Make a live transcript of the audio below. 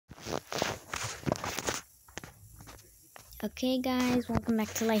Okay guys, welcome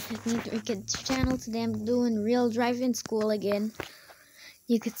back to Life with Me 3 Kids channel. Today I'm doing real driving school again.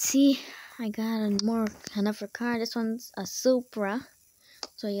 You could see I got another car. This one's a Supra.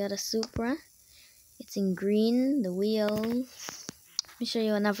 So I got a Supra. It's in green, the wheels. Let me show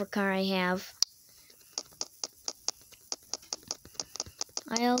you another car I have.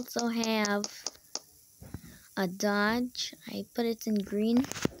 I also have a Dodge. I put it in green.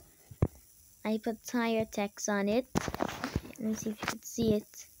 I put tire text on it. Let me see if you can see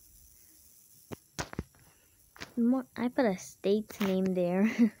it. I put a state name there.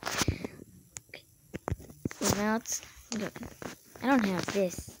 So now it's good. I don't have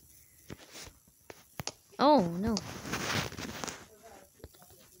this. Oh no.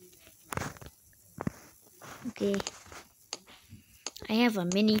 Okay. I have a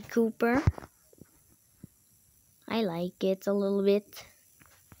Mini Cooper. I like it a little bit.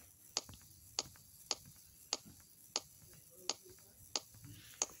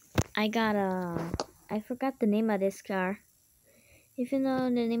 I forgot the name of this car. If you know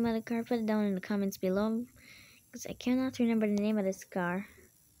the name of the car, put it down in the comments below, because I cannot remember the name of this car.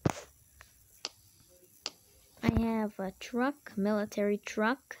 I have a truck, military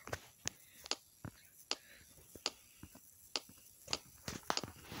truck.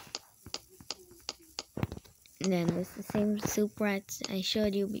 And then it's the same Supra I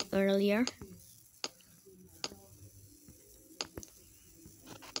showed you earlier.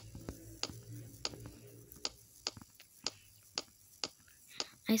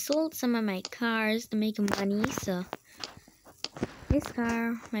 I sold some of my cars to make money, so this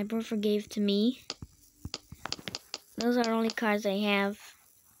car my brother gave to me. Those are the only cars I have.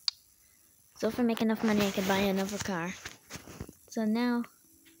 So if I make enough money, I can buy another car. So now,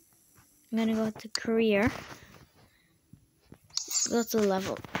 I'm gonna go to career. Go to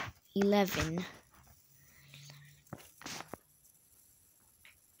level 11.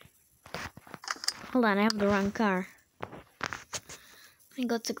 Hold on, I have the wrong car. I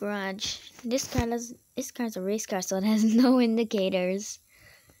go to garage. This car's a race car, so it has no indicators.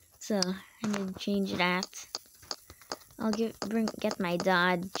 So I need to change that. I'll get my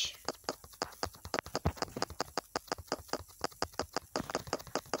Dodge.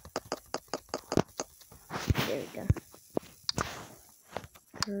 There we go.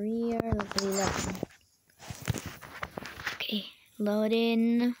 Career level 11. Okay, load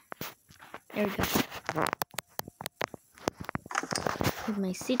in. There we go. Put my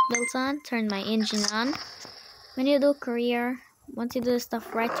seatbelt on, turn my engine on. When you do career, once you do the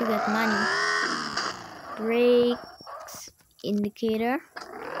stuff right, you get money. Brakes, indicator.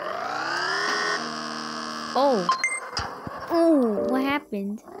 Oh! Oh, what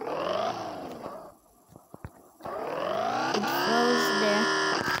happened? It froze there.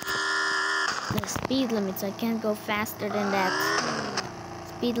 The speed limit, so I can't go faster than that.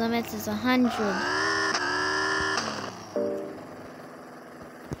 Speed limit is 100.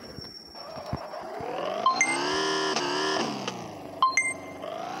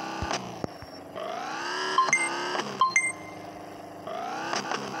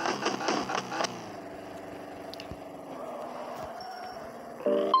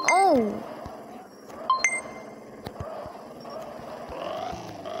 Oh!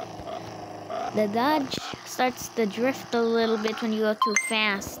 The Dodge starts to drift a little bit when you go too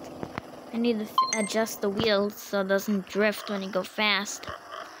fast. I need to adjust the wheels so it doesn't drift when you go fast.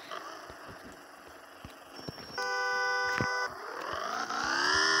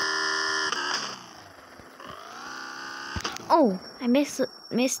 Oh, I missed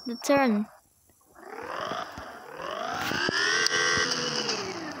the turn.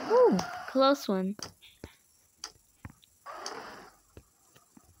 Ooh, close one.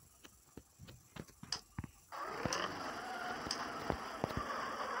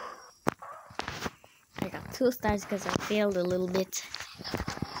 I got 2 stars because I failed a little bit.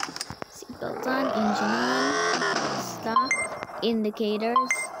 Seatbelt on, engine on, stop, indicators.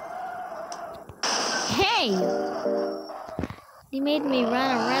 Hey! They made me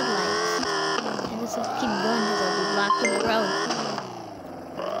run a red light. I just have to keep going because I'll be blocking the road.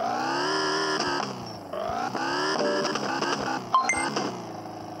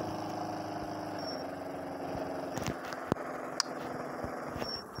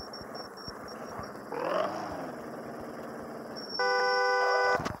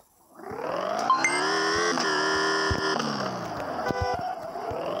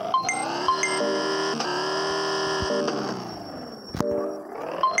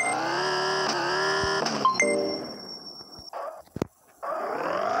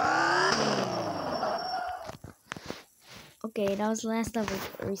 that was the last level.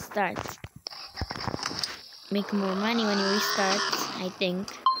 Restart. Make more money when you restart, I think.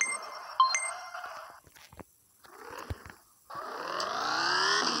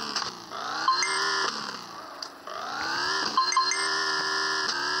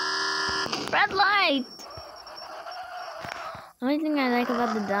 Red light! The only thing I like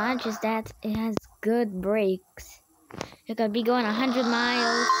about the Dodge is that it has good brakes. It could be going 100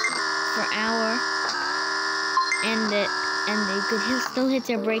 miles per hour, and you could still hit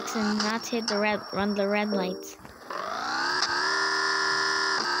your brakes and not hit the run the red lights.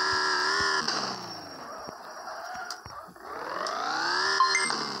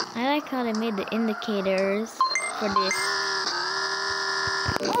 I like how they made the indicators for this.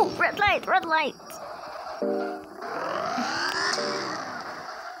 Oh, red light, red light!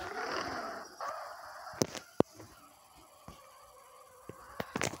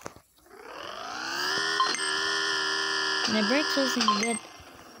 The brakes wasn't good.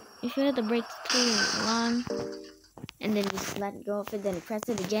 If you hit the brakes too long and then just let go of it, then press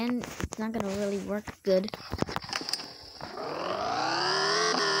it again, it's not gonna really work good.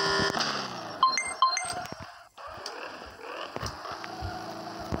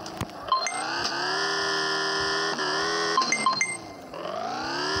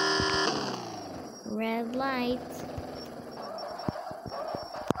 Red light.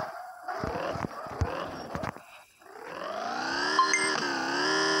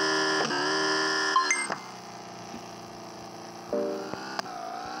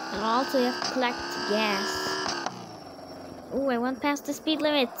 And also you have to collect gas. Oh, I went past the speed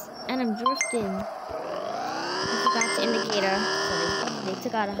limit and I'm drifting. I forgot the indicator, so they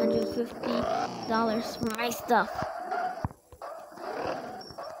took out $150 for my stuff.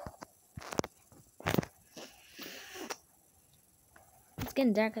 It's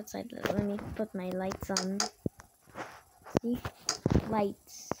getting dark outside. Let me put my lights on. See?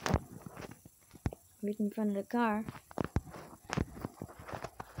 Lights. Right in front of the car.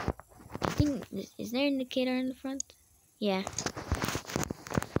 I think, is there an indicator in the front? Yeah.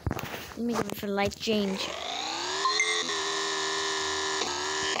 Let me go for light change.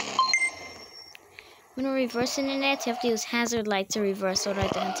 When you're reversing in it, you have to use hazard light to reverse so that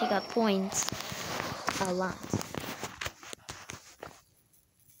it can take out points a lot.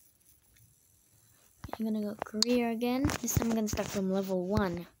 I'm gonna go career again. This time I'm gonna start from level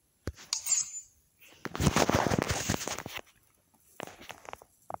 1.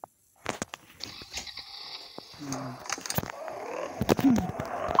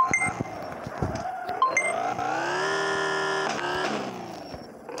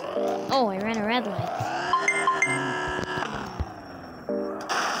 Oh, I ran a red light.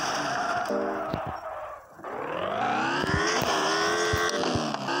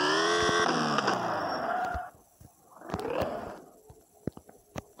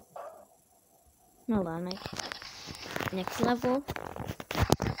 Hold on, my next level.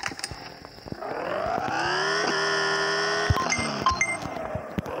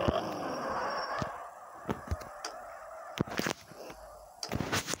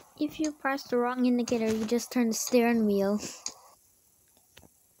 If you press the wrong indicator, you just turn the steering wheel.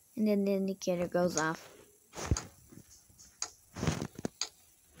 And then the indicator goes off.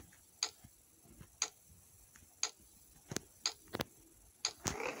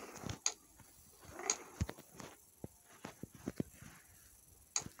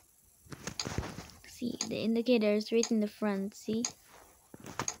 See, the indicator is right in the front, see?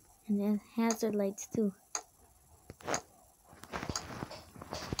 And then hazard lights too.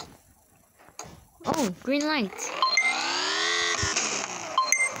 Oh, green light.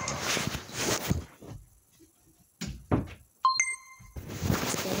 Okay,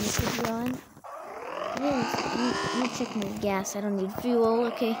 let me keep going. Let me check my gas. I don't need fuel,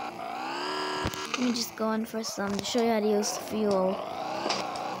 okay. Let me just go in for some to show you how to use the fuel.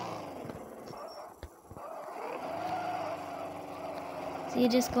 So you're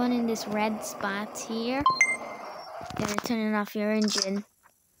just going in this red spot here. You're gonna turn off your engine.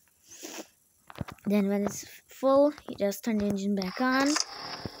 Then when it's full, you just turn the engine back on,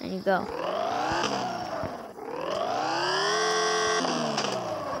 and you go.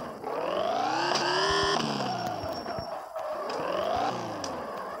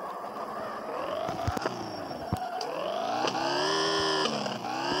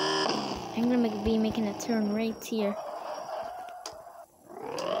 I'm gonna be making a turn right here.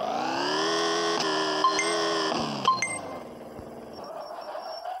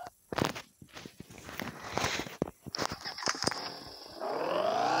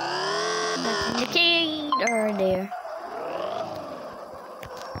 Indicator there.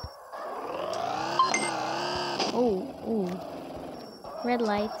 Oh. red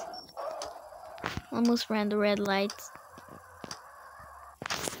light. Almost ran the red light.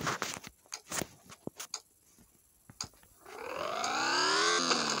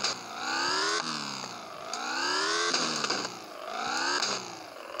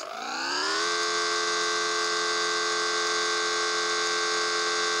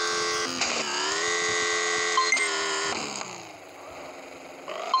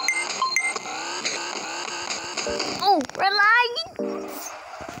 Oh, red light!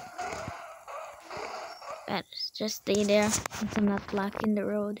 Better just stay there since I'm not blocking the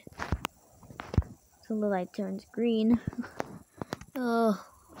road. Till the light turns green. Oh,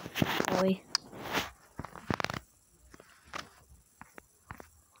 boy.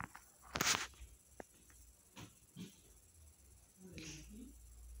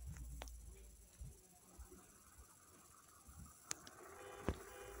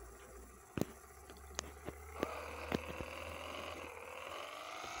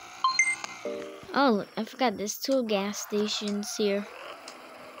 Oh, look, I forgot there's 2 gas stations here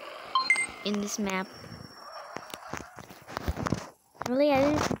in this map. Really, I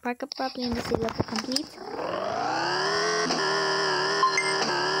didn't park up properly in the city level complete.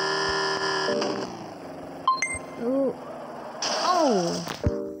 Ooh.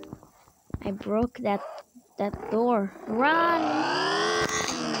 Oh! I broke that door. Run!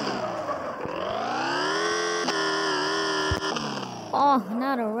 Oh,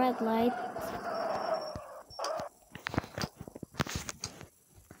 not a red light.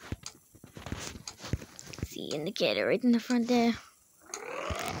 See, indicator right in the front there.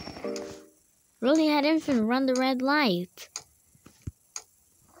 Really, I didn't even run the red light.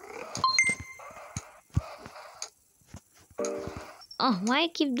 Oh, why I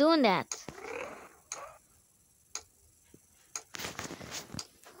keep doing that?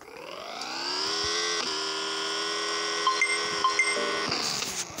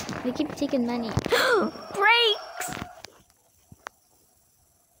 They keep taking money. Brakes!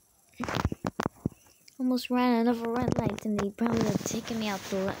 Almost ran out of a red light, and they probably have taken me out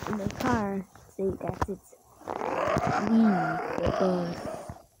the car. See, that's it. The bus.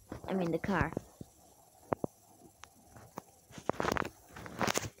 I mean the car.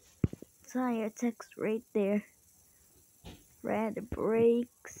 Tire text right there. Red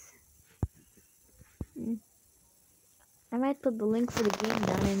brakes. I might put the link for the game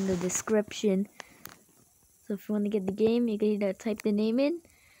down in the description. So if you want to get the game, you can either type the name in,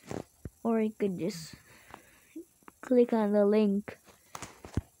 or you could just click on the link.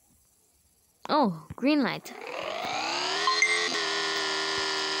 Oh, green light.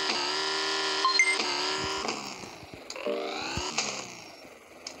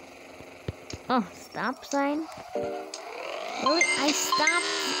 Oh, stop sign. Really? I stopped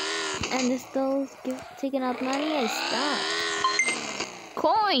and they're still taking out money? I stopped.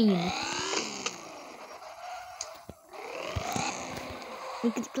 Coin! We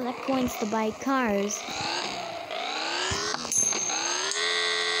could collect coins to buy cars.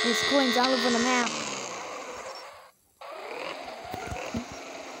 There's coins all over the map.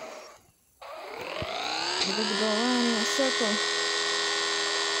 We're going to go around in a circle.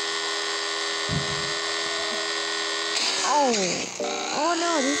 Oh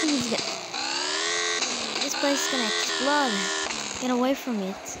no, this place is gonna explode. Get away from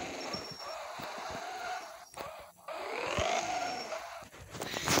it.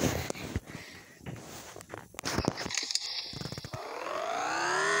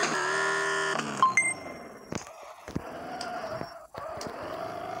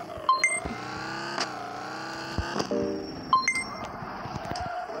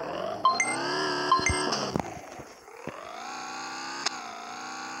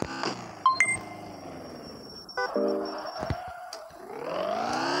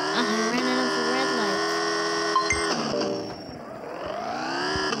 I ran out of the red light.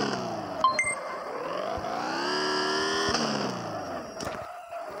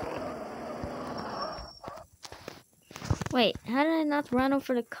 Wait, how did I not run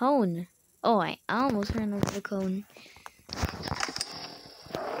over the cone? Oh, I almost ran over the cone.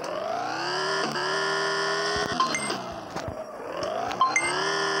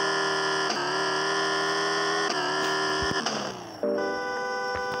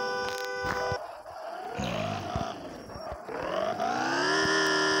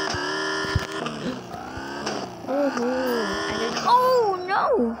 Oh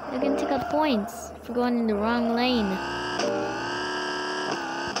no! I can take out points for going in the wrong lane.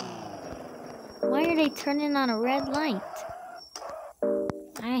 Why are they turning on a red light?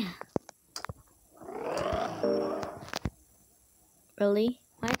 Really?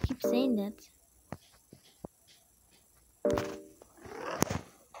 Why do I keep saying that?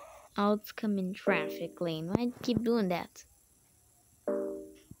 oncoming traffic lane. Why do you keep doing that?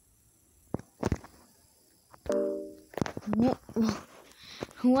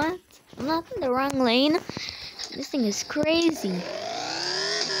 What? I'm not in the wrong lane. This thing is crazy.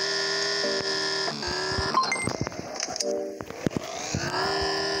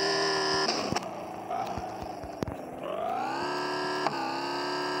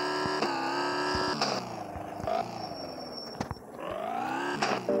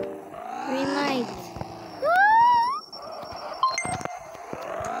 Green light.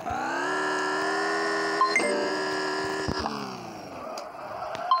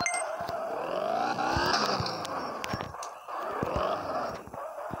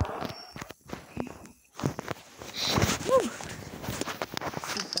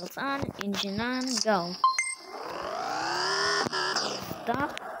 Seatbelts on, engine on, go.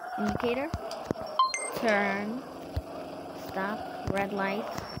 Stop, indicator, turn, stop, red light,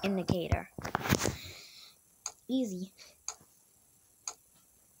 indicator. Easy.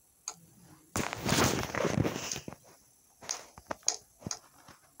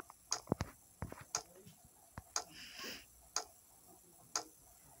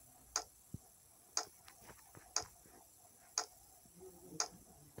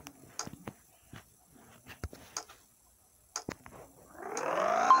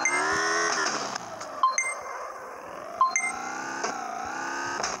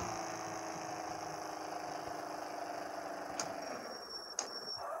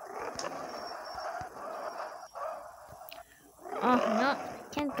 Oh no,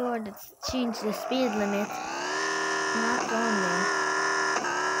 can't go to change the speed limit. I'm not going there.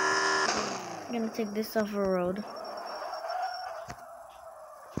 I'm gonna take this off a road.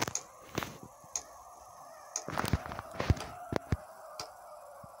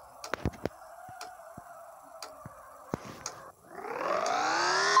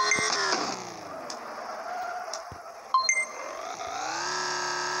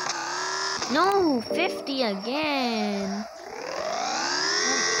 No, 50 again.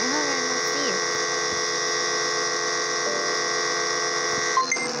 How did I not see it?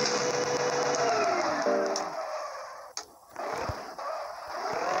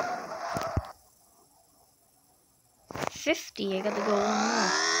 $50, I gotta go one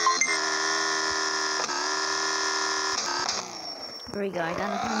more. There we go, I got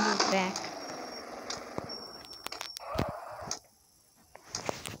 100 back.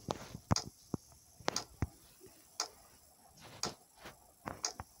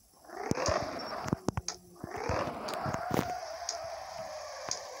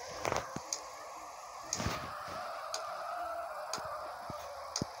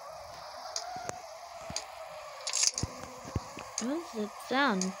 What's it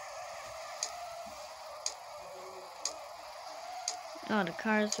sound? Oh, the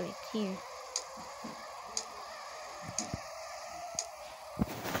car's right here.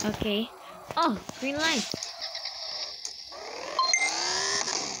 Okay. Oh, green light.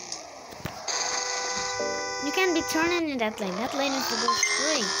 You can't be turning in that lane. That lane is to go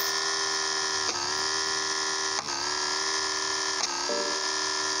straight.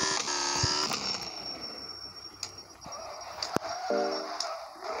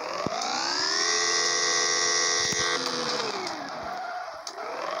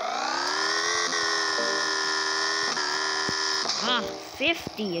 Ah,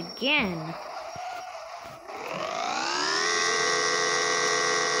 50 again.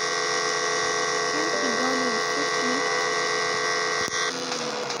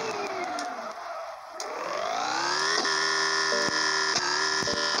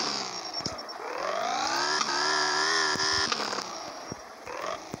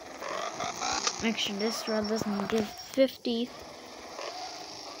 Make sure this road doesn't give 50.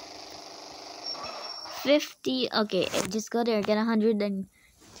 50. Okay, just go there, get 100, and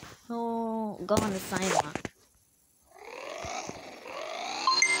go on the sidewalk.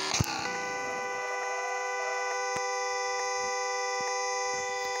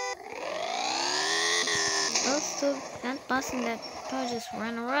 Also, that bus and that car just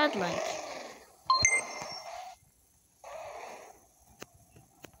ran a red light.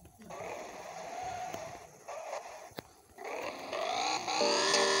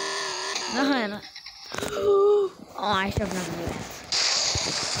 Oh, I should have never do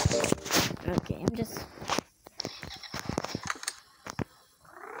that. Okay, I'm just...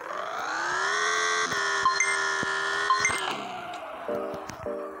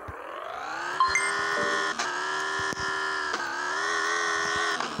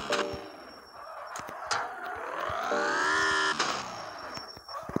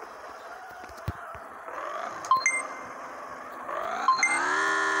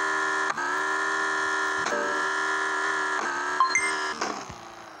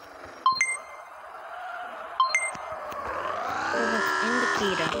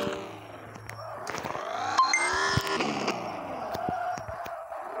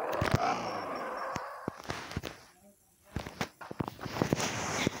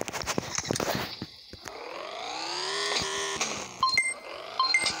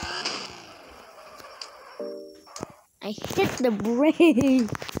 I hit the brake.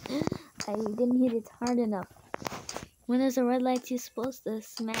 I didn't hit it hard enough. When there's a red light, you're supposed to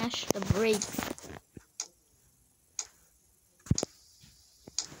smash the brakes.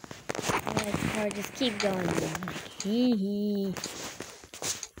 Let the car just keep going. Hee hee.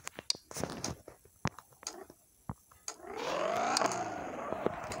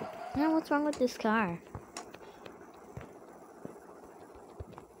 Now, what's wrong with this car?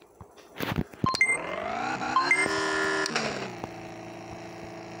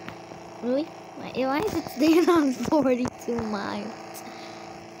 Really? Why is it staying on 42 miles?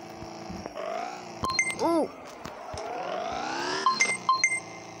 Oh!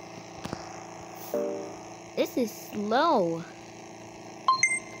 This is slow.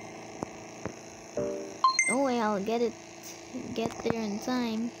 No way I'll get there in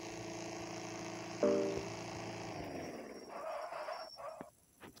time.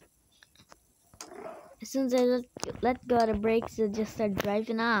 As soon as I let go of the brakes, it just start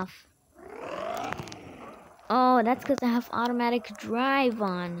driving off. Oh, that's because I have automatic drive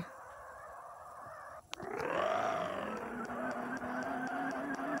on.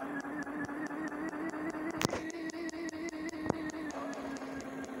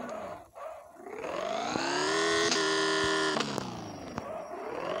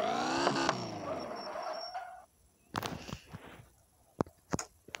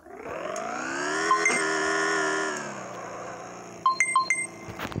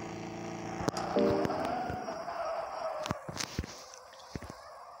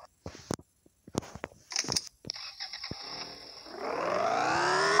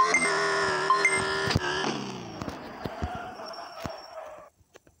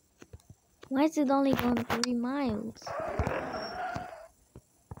 Why is it only going 3 miles?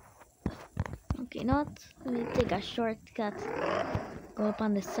 Okay, not. Let me take a shortcut. Go up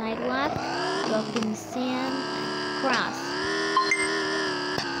on the sidewalk, go up in the sand, cross.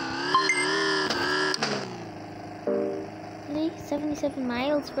 Really? 77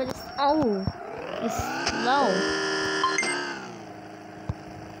 miles for this? Oh, it's slow.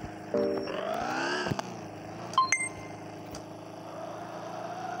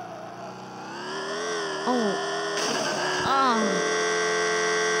 Oh. Oh.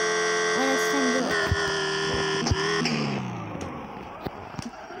 What is time do it?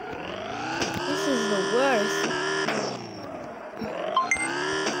 This is the worst.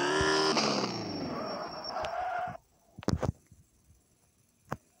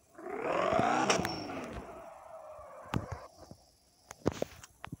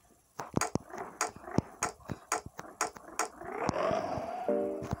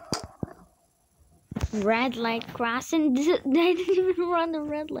 Red light crossing. I didn't even run the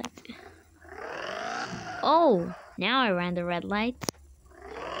red light. Oh, now I ran the red light.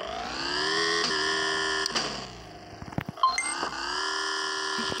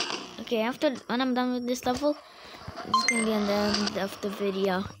 Okay, when I'm done with this level, this is gonna be on the end of the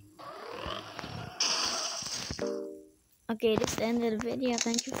video. Okay, this is the end of the video.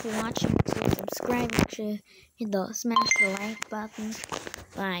 Thank you for watching. Please subscribe. Make sure you hit smash the like button.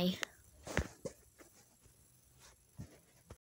 Bye.